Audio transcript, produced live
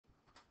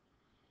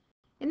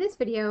In this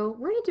video,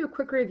 we're going to do a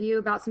quick review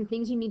about some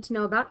things you need to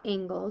know about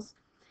angles.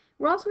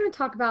 We're also going to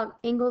talk about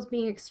angles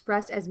being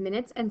expressed as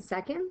minutes and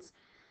seconds,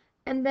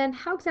 and then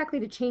how exactly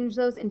to change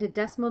those into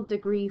decimal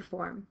degree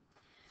form.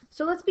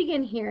 So let's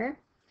begin here.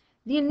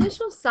 The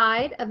initial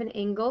side of an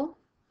angle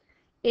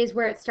is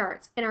where it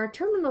starts, and our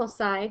terminal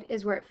side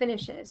is where it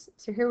finishes.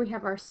 So here we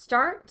have our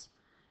start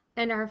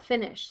and our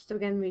finish. So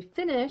again, we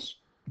finish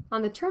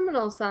on the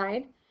terminal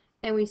side,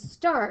 and we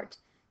start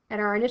at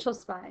our initial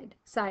side,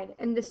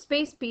 and the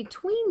space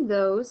between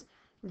those,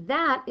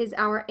 that is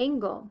our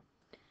angle.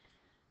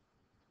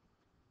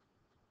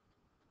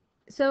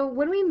 So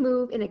when we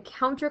move in a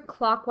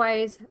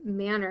counterclockwise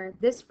manner,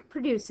 this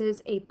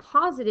produces a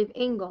positive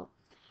angle.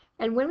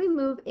 And when we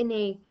move in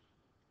a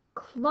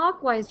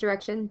clockwise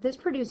direction, this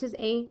produces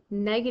a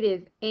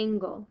negative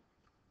angle.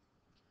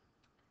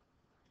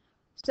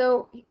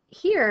 So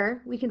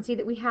here we can see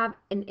that we have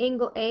an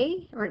angle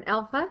A, or an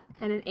alpha,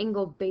 and an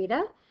angle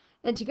beta,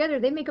 and together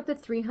they make up the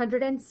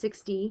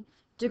 360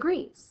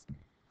 degrees.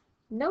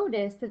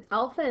 Notice that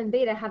alpha and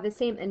beta have the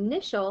same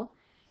initial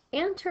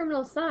and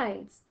terminal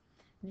sides.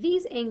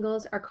 These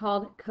angles are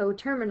called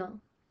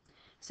coterminal.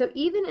 So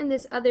even in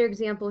this other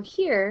example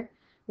here,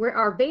 where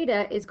our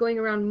beta is going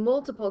around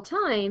multiple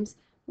times,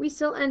 we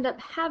still end up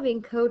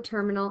having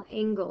coterminal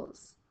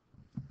angles.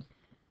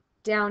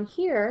 Down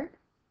here,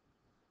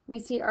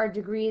 we see our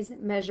degrees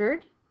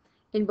measured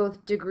in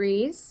both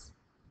degrees,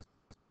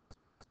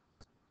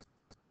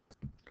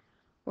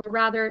 or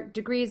rather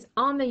degrees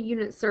on the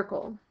unit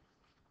circle.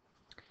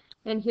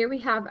 And here we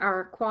have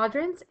our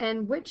quadrants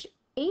and which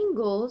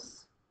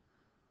angles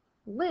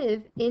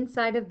live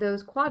inside of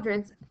those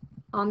quadrants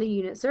on the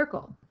unit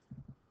circle.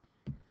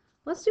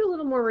 Let's do a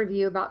little more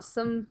review about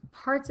some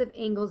parts of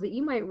angles that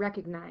you might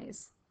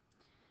recognize.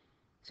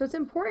 So it's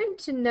important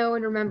to know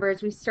and remember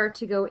as we start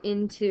to go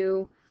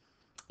into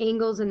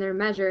angles and their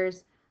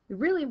measures,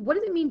 really, what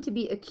does it mean to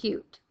be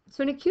acute?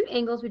 So an acute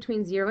angle is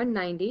between 0 and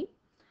 90.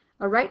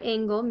 A right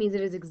angle means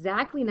it is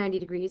exactly 90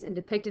 degrees and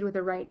depicted with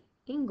a right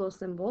angle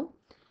symbol.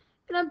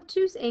 An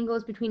obtuse angle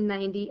is between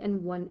 90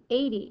 and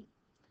 180.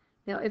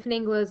 Now, if an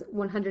angle is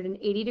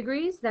 180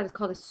 degrees, that is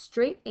called a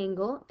straight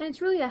angle, and it's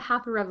really a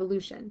half a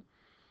revolution.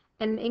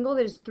 And an angle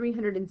that is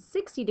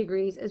 360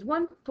 degrees is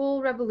one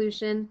full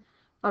revolution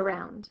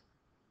around.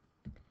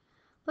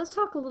 Let's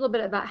talk a little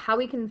bit about how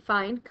we can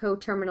find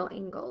coterminal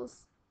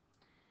angles.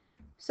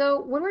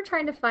 So when we're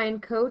trying to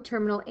find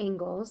coterminal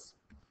angles,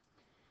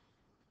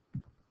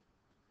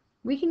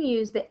 we can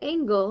use the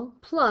angle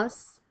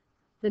plus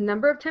the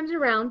number of times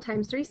around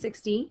times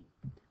 360,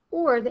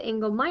 or the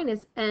angle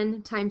minus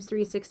n times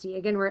 360,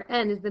 again where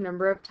n is the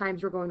number of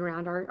times we're going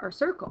around our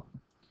circle.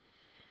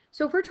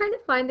 So if we're trying to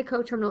find the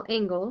coterminal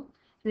angle,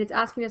 and it's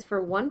asking us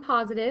for one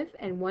positive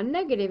and one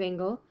negative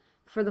angle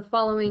for the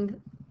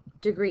following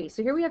degree.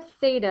 So here we have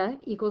theta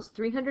equals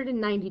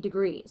 390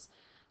 degrees.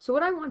 So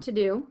what I want to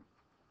do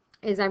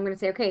is I'm going to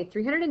say, okay,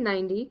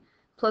 390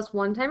 plus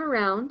one time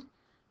around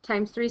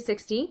times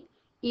 360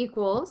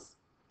 equals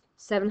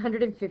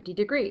 750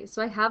 degrees.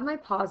 So I have my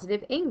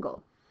positive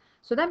angle.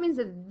 So that means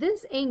that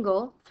this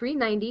angle,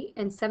 390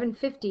 and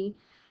 750,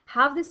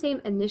 have the same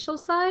initial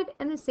side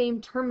and the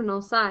same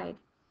terminal side.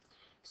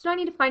 So now I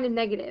need to find a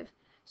negative.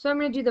 So I'm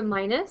going to do the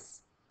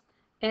minus,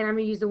 and I'm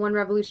going to use the one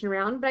revolution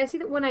around, but I see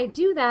that when I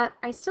do that,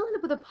 I still end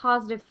up with a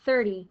positive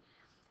 30.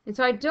 And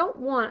so I don't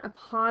want a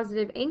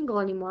positive angle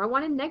anymore. I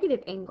want a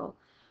negative angle,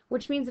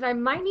 which means that I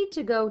might need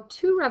to go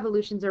 2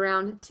 revolutions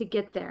around to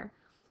get there.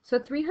 So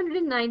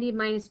 390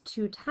 minus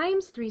 2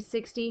 times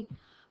 360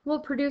 will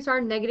produce our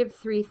negative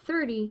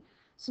 330.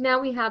 So now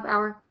we have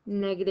our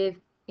negative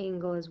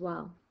angle as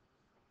well.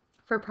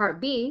 For part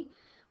B,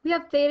 we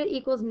have theta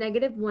equals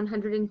negative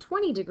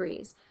 120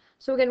 degrees.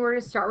 So again, we're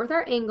going to start with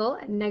our angle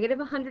at negative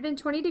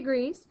 120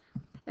 degrees,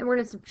 and we're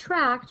going to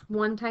subtract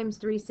 1 times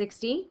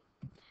 360,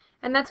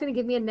 and that's going to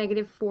give me a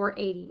negative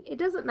 480. It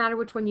doesn't matter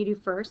which one you do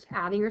first,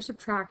 adding or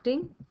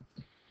subtracting.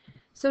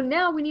 So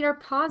now we need our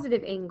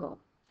positive angle.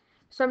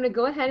 So I'm going to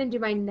go ahead and do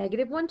my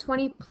negative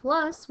 120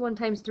 plus 1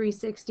 times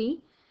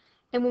 360,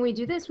 and when we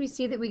do this, we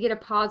see that we get a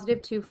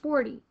positive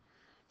 240.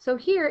 So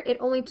here, it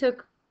only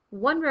took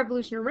 1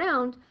 revolution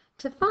around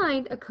to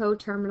find a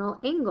coterminal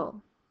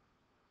angle.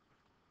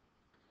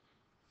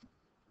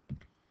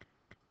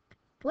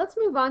 Let's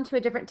move on to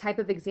a different type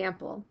of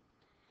example.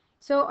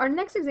 So our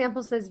next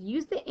example says,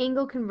 use the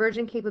angle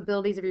conversion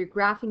capabilities of your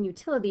graphing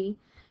utility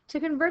to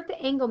convert the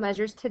angle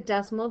measures to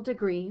decimal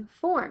degree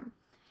form.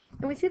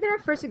 And we see that our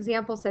first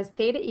example says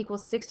theta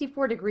equals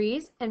 64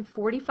 degrees and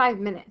 45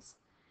 minutes.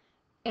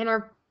 And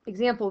our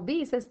example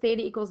B says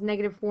theta equals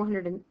negative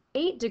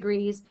 408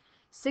 degrees,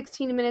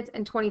 16 minutes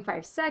and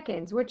 25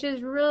 seconds, which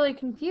is really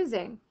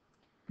confusing.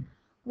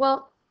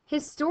 Well,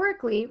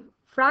 historically,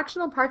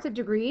 fractional parts of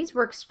degrees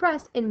were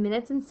expressed in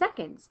minutes and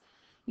seconds,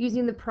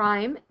 using the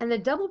prime and the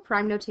double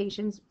prime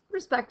notations,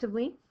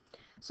 respectively.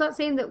 So that's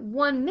saying that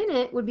 1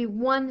 minute would be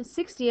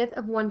 1/60th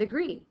of 1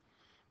 degree,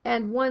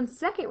 and 1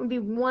 second would be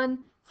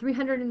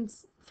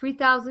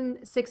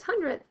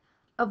 1/3,600th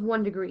of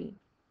 1 degree.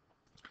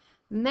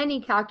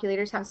 Many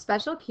calculators have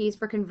special keys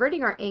for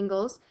converting our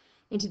angles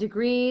into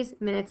degrees,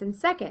 minutes, and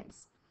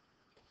seconds,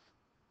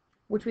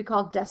 which we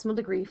call decimal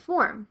degree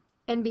form,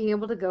 and being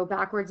able to go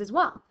backwards as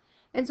well.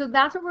 And so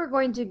that's what we're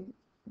going to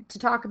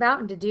talk about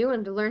and to do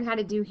and to learn how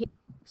to do here.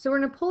 So we're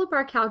going to pull up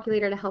our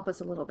calculator to help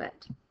us a little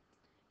bit.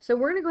 So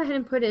we're going to go ahead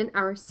and put in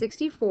our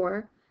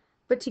 64,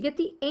 but to get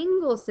the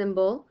angle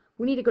symbol,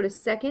 we need to go to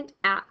second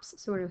apps.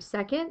 So we're going to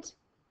second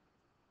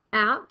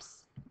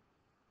apps.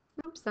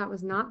 Oops, that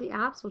was not the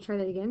apps. We'll try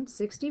that again.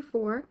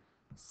 64,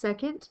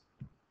 second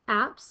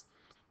apps.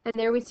 And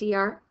there we see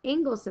our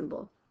angle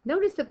symbol.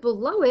 Notice that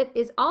below it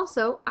is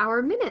also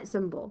our minute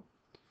symbol.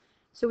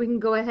 So we can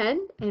go ahead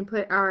and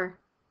put our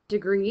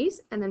degrees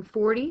and then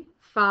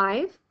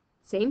 45,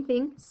 same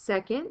thing,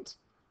 second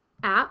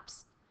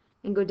apps,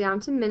 and go down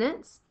to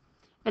minutes.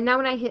 And now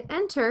when I hit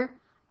enter,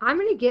 I'm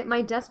going to get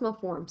my decimal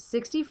form,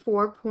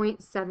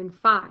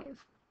 64.75.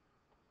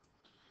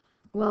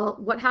 Well,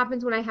 what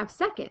happens when I have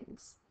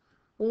seconds?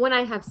 Well, when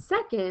I have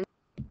seconds,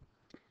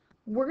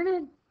 we're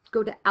going to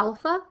go to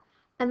alpha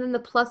and then the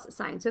plus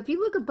sign. So if you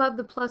look above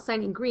the plus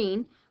sign in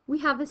green, we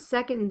have the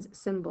seconds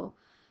symbol.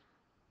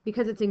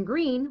 Because it's in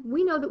green,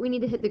 we know that we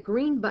need to hit the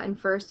green button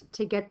first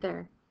to get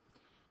there.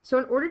 So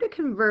in order to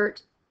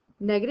convert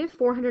negative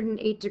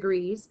 408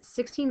 degrees,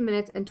 16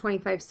 minutes, and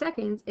 25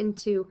 seconds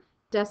into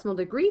decimal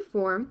degree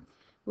form,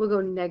 we'll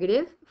go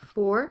negative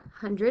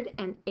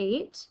 408,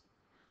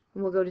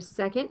 and we'll go to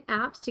second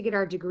apps to get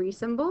our degree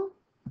symbol,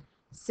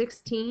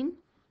 16,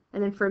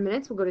 and then for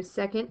minutes, we'll go to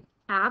second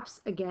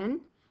apps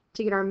again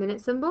to get our minute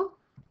symbol,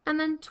 and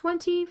then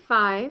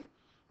 25, and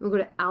we'll go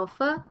to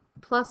alpha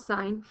plus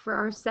sign for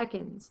our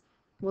seconds.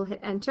 We'll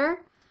hit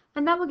enter,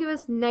 and that will give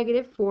us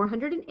negative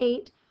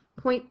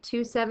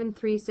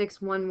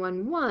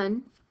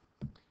 408.2736111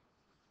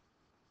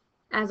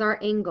 as our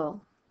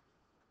angle.